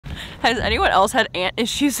Has anyone else had ant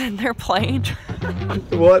issues in their plane?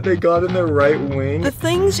 What? They got in the right wing? The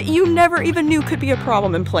things you never even knew could be a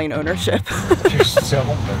problem in plane ownership. You're so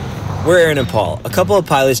We're Aaron and Paul, a couple of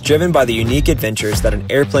pilots driven by the unique adventures that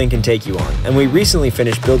an airplane can take you on, and we recently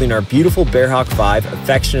finished building our beautiful Bearhawk 5,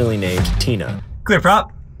 affectionately named Tina. Clear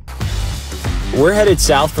prop. We're headed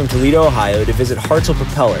south from Toledo, Ohio to visit Hartzell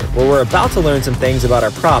Propeller, where we're about to learn some things about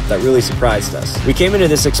our prop that really surprised us. We came into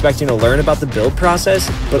this expecting to learn about the build process,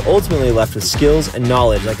 but ultimately left with skills and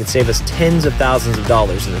knowledge that could save us tens of thousands of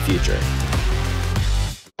dollars in the future.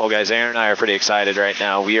 Well guys, Aaron and I are pretty excited right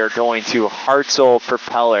now. We are going to Hartzell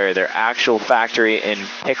Propeller, their actual factory in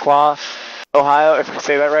Piqua, Ohio, if I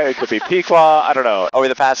say that right. It could be Piqua, I don't know. Over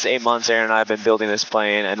the past 8 months, Aaron and I have been building this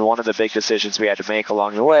plane, and one of the big decisions we had to make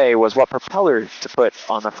along the way was what propeller to put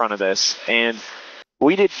on the front of this. And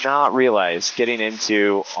we did not realize, getting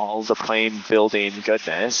into all the plane building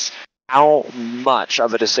goodness, how much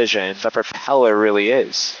of a decision the propeller really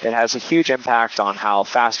is. It has a huge impact on how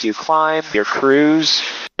fast you climb, your cruise.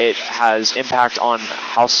 It has impact on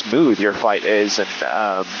how smooth your flight is and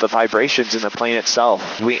the vibrations in the plane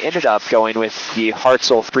itself. We ended up going with the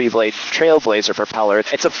Hartzell Trailblazer propeller.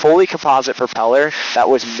 It's a fully composite propeller that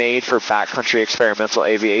was made for backcountry experimental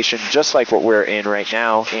aviation, just like what we're in right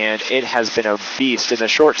now. And it has been a beast in the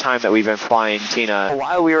short time that we've been flying Tina.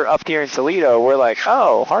 While we were up here in Toledo, we're like,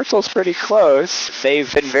 oh, Hartzell's pretty close.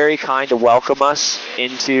 They've been very kind to welcome us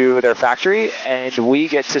into their factory, and we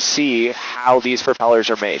get to see how these propellers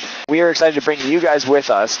are made. We are excited to bring you guys with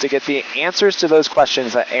us to get the answers to those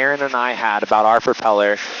questions that Aaron and I had about our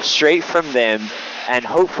propeller straight from them, and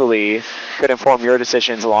hopefully could inform your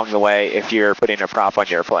decisions along the way if you're putting a prop on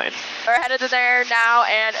your plane. We're headed to there now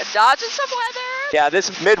and dodging some weather. Yeah,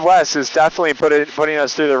 this Midwest is definitely putting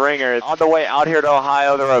us through the ringer. On the way out here to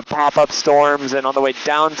Ohio, there were pop-up storms, and on the way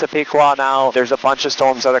down to Piqua now, there's a bunch of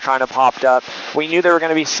storms that are kind of popped up. We knew there were going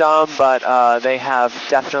to be some, but they have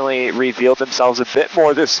definitely revealed themselves a bit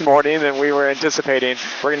more this morning than we were anticipating.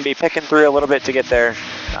 We're going to be picking through a little bit to get there,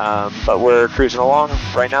 but we're cruising along.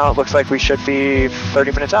 Right now, it looks like we should be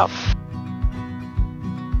 30 minutes out.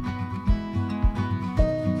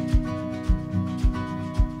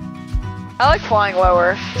 I like flying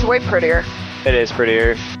lower. It's way prettier. It is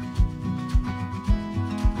prettier.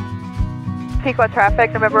 Piqua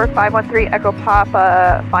traffic, November 513 Echo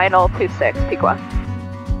Papa, final 26, Piqua.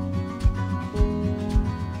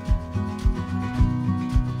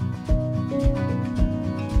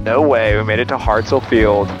 No way, we made it to Hartzell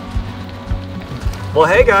Field. Well,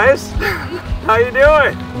 hey guys, how you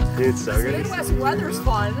doing? Dude, so good. Midwest weather's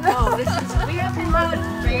fun. Oh, this is, we haven't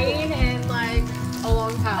had rain in like a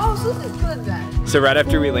long time. Oh, so this is good then. So right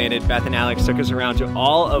after we landed, Beth and Alex took us around to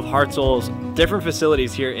all of Hartzell's different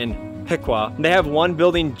facilities here in Piqua. They have one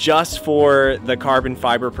building just for the carbon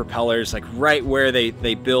fiber propellers, like right where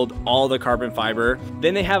they build all the carbon fiber.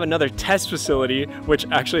 Then they have another test facility, which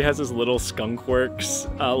actually has this little Skunk Works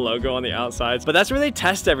logo on the outside. But that's where they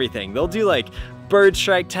test everything. They'll do like bird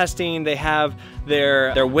strike testing. They have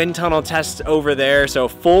their wind tunnel test over there. So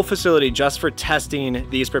full facility just for testing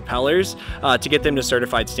these propellers to get them to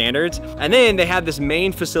certified standards. And then they have this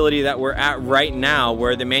main facility that we're at right now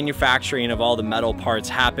where the manufacturing of all the metal parts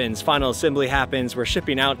happens, final assembly happens, where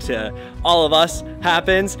shipping out to all of us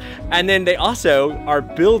happens. And then they also are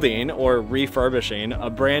building or refurbishing a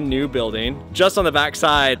brand new building just on the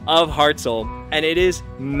backside of Hartzell, and it is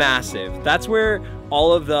massive. That's where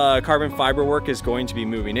all of the carbon fiber work is going to be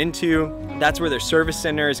moving into. That's where their service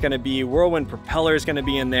center is going to be. Whirlwind Propeller is going to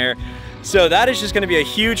be in there. So that is just going to be a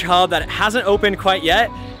huge hub that hasn't opened quite yet.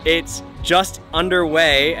 It's just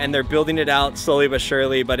underway and they're building it out slowly but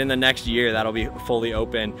surely, but in the next year that'll be fully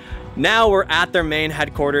open. Now we're at their main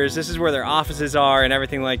headquarters. This is where their offices are and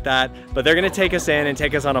everything like that, but they're going to take us in and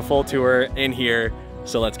take us on a full tour in here.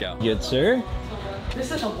 So let's go. Good, sir. This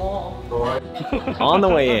is a wall. On the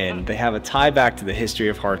way in, they have a tie back to the history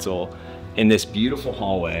of Hartzell in this beautiful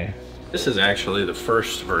hallway. This is actually the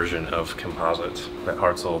first version of composites that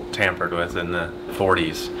Hartzell tampered with in the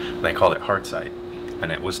 40s. They called it Hartzite,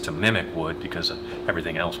 and it was to mimic wood because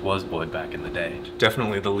everything else was wood back in the day.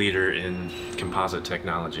 Definitely the leader in composite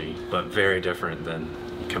technology, but very different than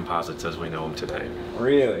composites as we know them today.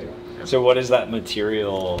 Really? So what is that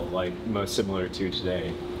material like most similar to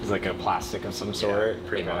today? Is it like a plastic of some sort? Yeah,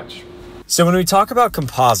 pretty much. So when we talk about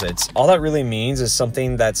composites, all that really means is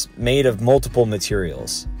something that's made of multiple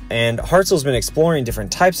materials. and Hartzell's been exploring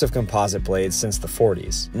different types of composite blades since the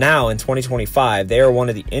 40s. Now, in 2025, they are one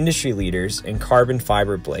of the industry leaders in carbon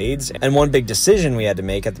fiber blades, and one big decision we had to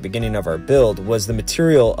make at the beginning of our build was the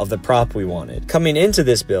material of the prop we wanted. Coming into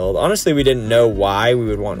this build, honestly, we didn't know why we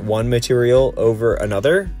would want one material over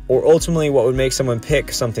another, or ultimately what would make someone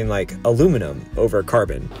pick something like aluminum over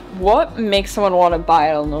carbon. What makes someone want to buy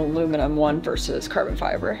an aluminum one versus carbon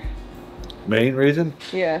fiber? Main reason?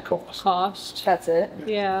 Yeah. Cost. That's it.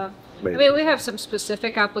 Yeah. I mean, we have some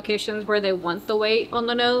specific applications where they want the weight on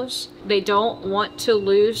the nose. They don't want to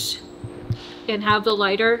lose and have the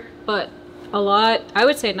lighter, but a lot, I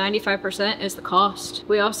would say 95% is the cost.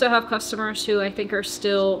 We also have customers who I think are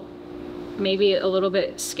still maybe a little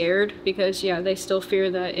bit scared because, yeah, they still fear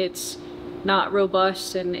that it's not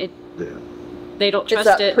robust and they don't trust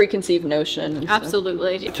it's that it. Preconceived notion.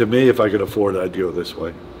 Absolutely. To me, if I could afford it, I'd go this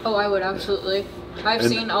way. Oh, I would absolutely. I've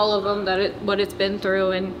seen all of them, what it's been through,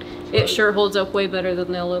 and it sure holds up way better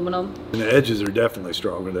than the aluminum. And the edges are definitely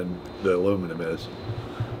stronger than the aluminum is.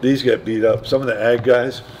 These get beat up. Some of the ag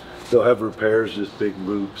guys, they'll have repairs, just big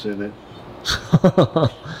loops in it.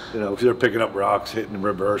 You know, if they're picking up rocks, hitting the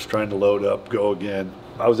reverse, trying to load up, go again.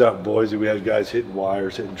 I was out in Boise, we had guys hitting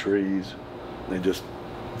wires, hitting trees. They just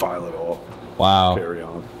file it off. Wow. Carry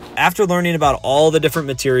on. After learning about all the different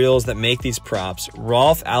materials that make these props,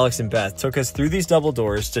 Rolf, Alex, and Beth took us through these double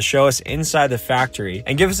doors to show us inside the factory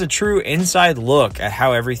and give us a true inside look at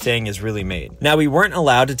how everything is really made. Now, we weren't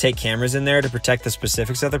allowed to take cameras in there to protect the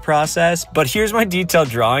specifics of the process, but here's my detailed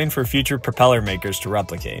drawing for future propeller makers to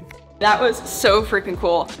replicate. That was so freaking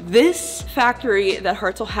cool. This factory that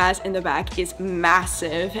Hartzell has in the back is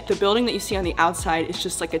massive. The building that you see on the outside is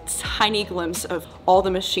just like a tiny glimpse of all the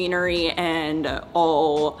machinery and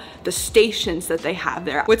all the stations that they have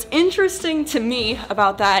there. What's interesting to me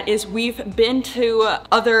about that is we've been to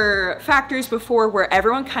other factories before where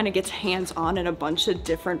everyone kind of gets hands-on in a bunch of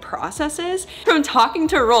different processes. From talking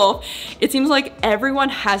to Rolf, it seems like everyone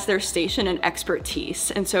has their station and expertise.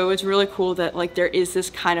 And so it's really cool that like there is this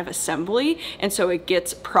kind of assembly, and so it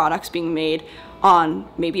gets products being made on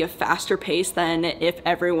maybe a faster pace than if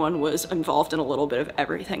everyone was involved in a little bit of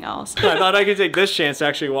everything else. I thought I could take this chance to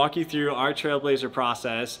actually walk you through our Trailblazer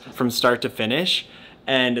process from start to finish.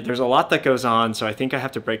 And there's a lot that goes on, so I think I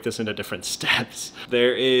have to break this into different steps.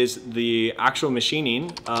 There is the actual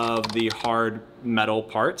machining of the hard metal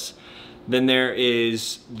parts. Then there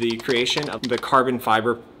is the creation of the carbon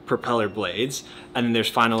fiber propeller blades, and then there's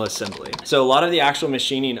final assembly. So a lot of the actual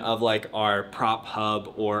machining of like our prop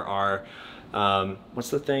hub or our what's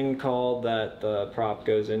the thing called that the prop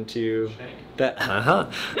goes into? Shank.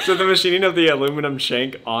 That So the machining of the aluminum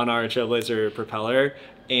shank on our Trailblazer propeller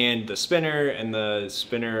and the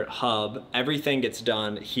spinner hub, everything gets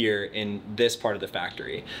done here in this part of the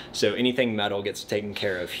factory. So anything metal gets taken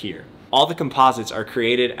care of here. All the composites are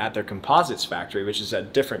created at their composites factory, which is a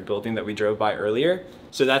different building that we drove by earlier.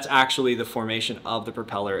 So that's actually the formation of the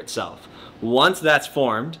propeller itself. Once that's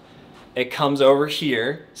formed, it comes over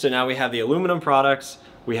here. So now we have the aluminum products,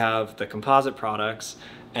 we have the composite products,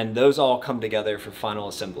 and those all come together for final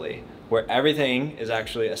assembly, where everything is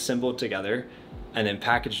actually assembled together and then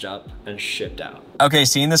packaged up and shipped out. Okay,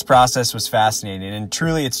 seeing this process was fascinating, and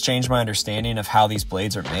truly it's changed my understanding of how these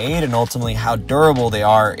blades are made and ultimately how durable they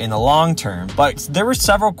are in the long term. But there were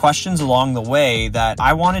several questions along the way that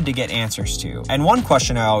I wanted to get answers to. And one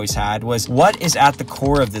question I always had was, what is at the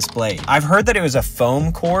core of this blade? I've heard that it was a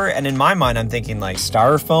foam core, and in my mind I'm thinking like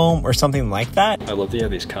styrofoam or something like that. I love to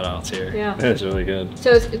have these cutouts here. Yeah. It's really good.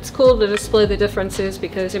 So it's cool to display the differences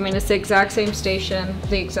because, I mean, it's the exact same station,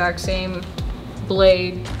 the exact same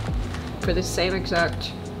blade for the same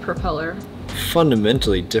exact propeller.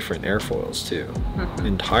 Fundamentally different airfoils too.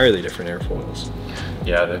 Entirely different airfoils.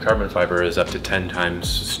 Yeah, the carbon fiber is up to 10 times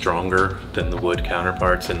stronger than the wood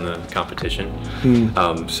counterparts in the competition.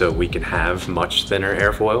 So we can have much thinner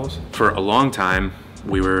airfoils. For a long time,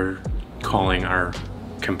 we were calling our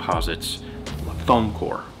composites foam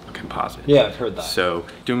core composite. Yeah, I've heard that. So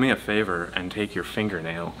do me a favor and take your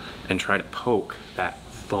fingernail and try to poke that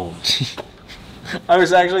foam. I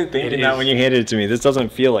was actually thinking that when you handed it to me. This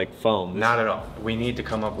doesn't feel like foam. Not at all. We need to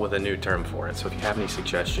come up with a new term for it. So if you have any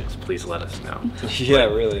suggestions, please let us know. Yeah,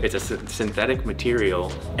 really. It's a synthetic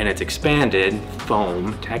material and it's expanded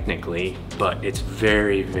foam technically, but it's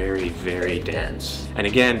very, very, very dense. And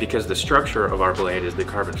again, because the structure of our blade is the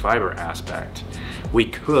carbon fiber aspect, we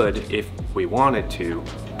could, if we wanted to,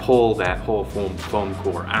 pull that whole foam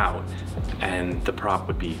core out and the prop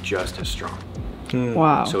would be just as strong.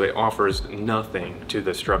 Wow. So it offers nothing to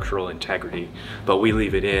the structural integrity, but we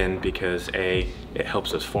leave it in because A, it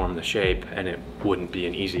helps us form the shape, and it wouldn't be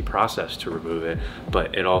an easy process to remove it,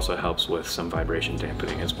 but it also helps with some vibration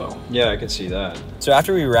dampening as well. Yeah, I can see that. So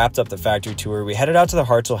after we wrapped up the factory tour, we headed out to the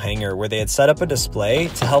Hartzell hangar where they had set up a display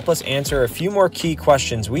to help us answer a few more key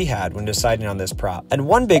questions we had when deciding on this prop. And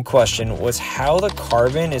one big question was how the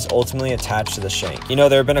carbon is ultimately attached to the shank. You know,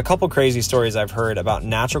 there have been a couple crazy stories I've heard about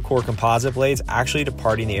natural core composite blades actually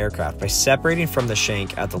departing the aircraft by separating from the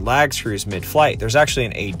shank at the lag screws mid-flight. There's actually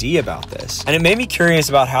an AD about this. And it made me curious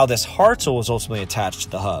about how this Hartzell was ultimately attached to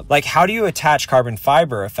the hub. Like, how do you attach carbon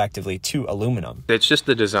fiber effectively to aluminum? It's just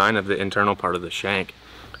the design of the internal part of the shank.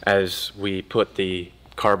 As we put the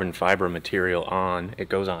carbon fiber material on, it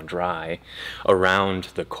goes on dry around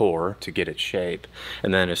the core to get its shape,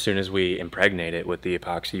 and then as soon as we impregnate it with the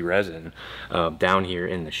epoxy resin down here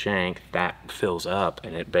in the shank, that fills up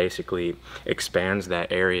and it basically expands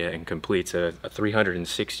that area and completes a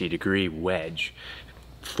 360-degree wedge,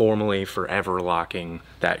 formally forever locking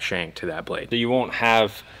that shank to that blade. So you won't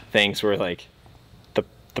have things where like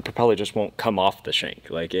the propeller just won't come off the shank.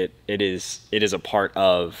 Like it is a part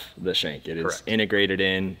of the shank. It is Correct. integrated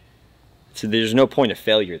in. So there's no point of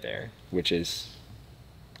failure there,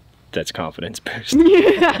 that's confidence boost.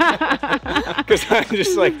 Because I'm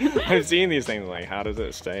just like, I'm seeing these things like, how does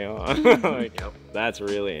it stay on? Like, that's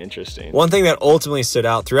really interesting. One thing that ultimately stood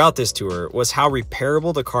out throughout this tour was how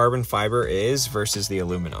repairable the carbon fiber is versus the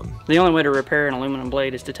aluminum. The only way to repair an aluminum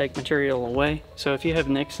blade is to take material away. So if you have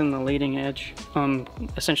nicks in the leading edge,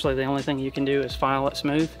 essentially the only thing you can do is file it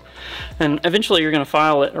smooth. And eventually you're going to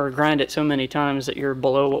file it or grind it so many times that you're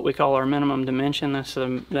below what we call our minimum dimension. That's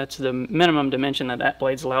the minimum dimension that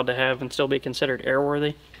blade's allowed to have and still be considered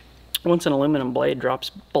airworthy. Once an aluminum blade drops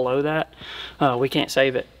below that, we can't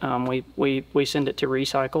save it. We send it to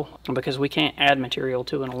recycle because we can't add material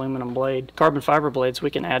to an aluminum blade. Carbon fiber blades,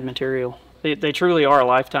 we can add material. They truly are a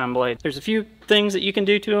lifetime blade. There's a few things that you can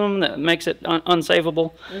do to them that makes it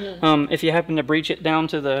unsavable. If you happen to breach it down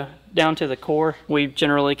to the core, we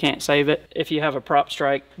generally can't save it. If you have a prop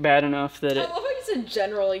strike bad enough that it... I love how you said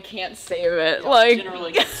generally can't save it. Like,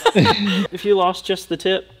 generally can't save it. If you lost just the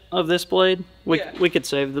tip of this blade, we could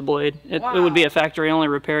save the blade. It would be a factory only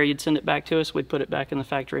repair. You'd send it back to us. We'd put it back in the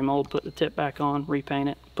factory mold, put the tip back on, repaint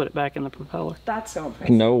it, put it back in the propeller. that's so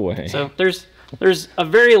impressive. No way. So there's a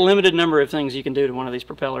very limited number of things you can do to one of these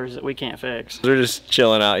propellers that we can't fix. We're just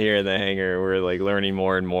chilling out here in the hangar. We're like learning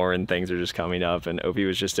more and more and things are just coming up, and Opie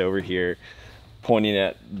was just over here pointing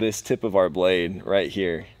at this tip of our blade right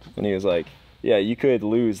here. And he was like, yeah, you could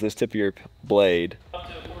lose this tip of your blade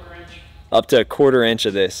up to a quarter inch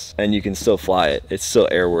of this and you can still fly it. It's still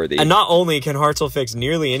airworthy. And not only can Hartzell fix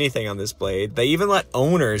nearly anything on this blade, they even let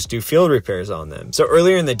owners do field repairs on them. So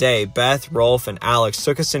earlier in the day, Beth, Rolf, and Alex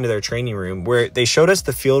took us into their training room where they showed us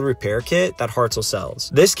the field repair kit that Hartzell sells.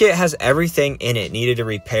 This kit has everything in it needed to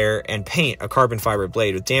repair and paint a carbon fiber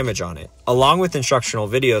blade with damage on it, along with instructional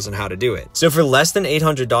videos on how to do it. So for less than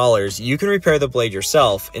 $800, you can repair the blade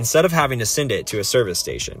yourself instead of having to send it to a service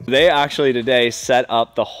station. They actually today set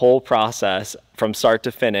up the whole process from start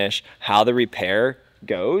to finish, how the repair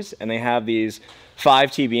goes, and they have these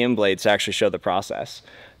 5 TBM blades to actually show the process.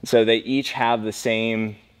 So they each have the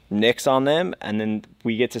same nicks on them, and then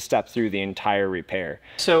we get to step through the entire repair.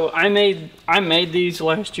 So I made these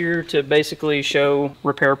last year to basically show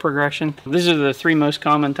repair progression. These are the 3 most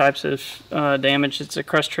common types of damage. It's a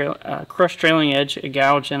crushed trailing edge, a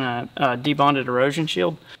gouge, and a debonded erosion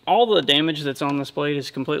shield. All the damage that's on this blade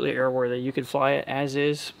is completely airworthy. You could fly it as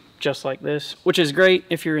is, just like this, which is great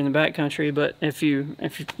if you're in the backcountry. But if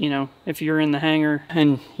you're in the hangar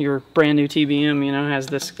and your brand new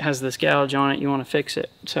TBM, has this gouge on it, you want to fix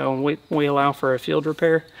it. So we allow for a field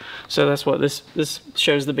repair. So that's what this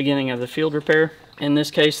shows, the beginning of the field repair. In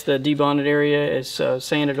this case, the debonded area is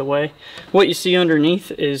sanded away. What you see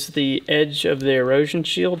underneath is the edge of the erosion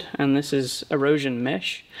shield, and this is erosion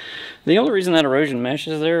mesh. The only reason that erosion mesh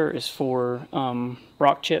is there is for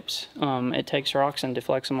rock chips. It takes rocks and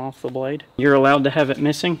deflects them off the blade. You're allowed to have it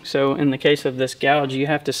missing, so in the case of this gouge, you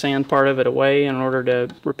have to sand part of it away in order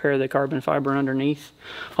to repair the carbon fiber underneath.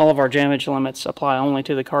 All of our damage limits apply only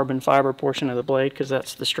to the carbon fiber portion of the blade because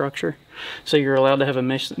that's the structure. So you're allowed to have a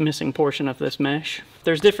missing portion of this mesh.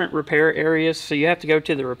 There's different repair areas, so you have to go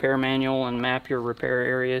to the repair manual and map your repair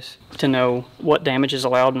areas to know what damage is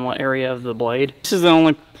allowed in what area of the blade. This is the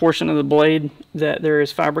only portion of the blade that there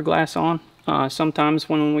is fiberglass on. Sometimes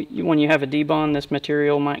when you have a debond, this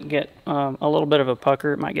material might get a little bit of a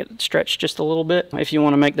pucker. It might get stretched just a little bit. If you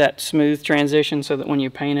want to make that smooth transition so that when you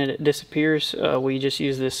paint it, it disappears, we just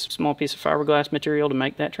use this small piece of fiberglass material to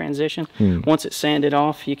make that transition. Once it's sanded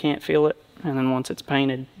off, you can't feel it. And then once it's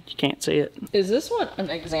painted, you can't see it. Is this one an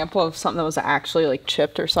example of something that was actually like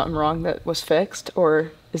chipped or something wrong that was fixed?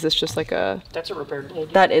 Or is this just like a... That's a repair blade.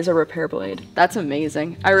 That is a repair blade. That's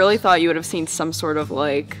amazing. I really thought you would have seen some sort of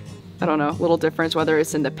like, I don't know, little difference, whether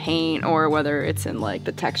it's in the paint or whether it's in like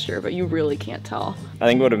the texture, but you really can't tell. I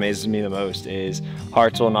think what amazes me the most is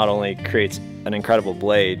Hartzell not only creates an incredible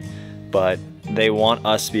blade, but they want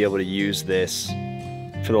us to be able to use this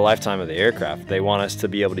for the lifetime of the aircraft. They want us to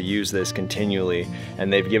be able to use this continually,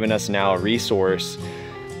 and they've given us now a resource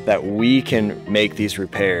that we can make these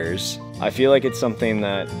repairs. I feel like it's something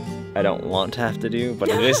that I don't want to have to do, but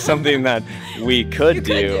it is something that we could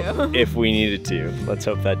do if we needed to. Let's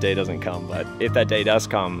hope that day doesn't come, but if that day does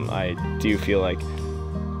come, I do feel like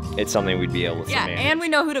it's something we'd be able to manage. And we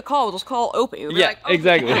know who to call. We'll just call Opie. We'll be like, Opie.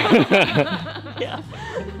 Exactly. Yeah,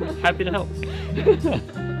 happy to help.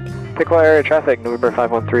 Piqua area traffic, November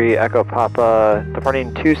 513, Echo Papa,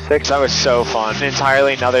 departing 26. That was so fun.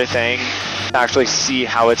 Entirely another thing to actually see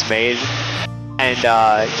how it's made and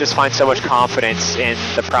just find so much confidence in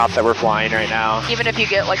the prop that we're flying right now. Even if you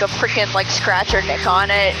get like a freaking like scratch or nick on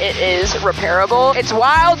it, it is repairable. It's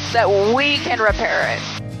wild that we can repair it.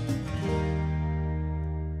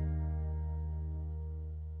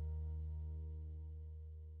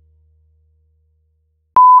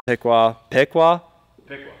 Piqua. Piqua!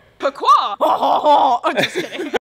 Oh, I'm just kidding.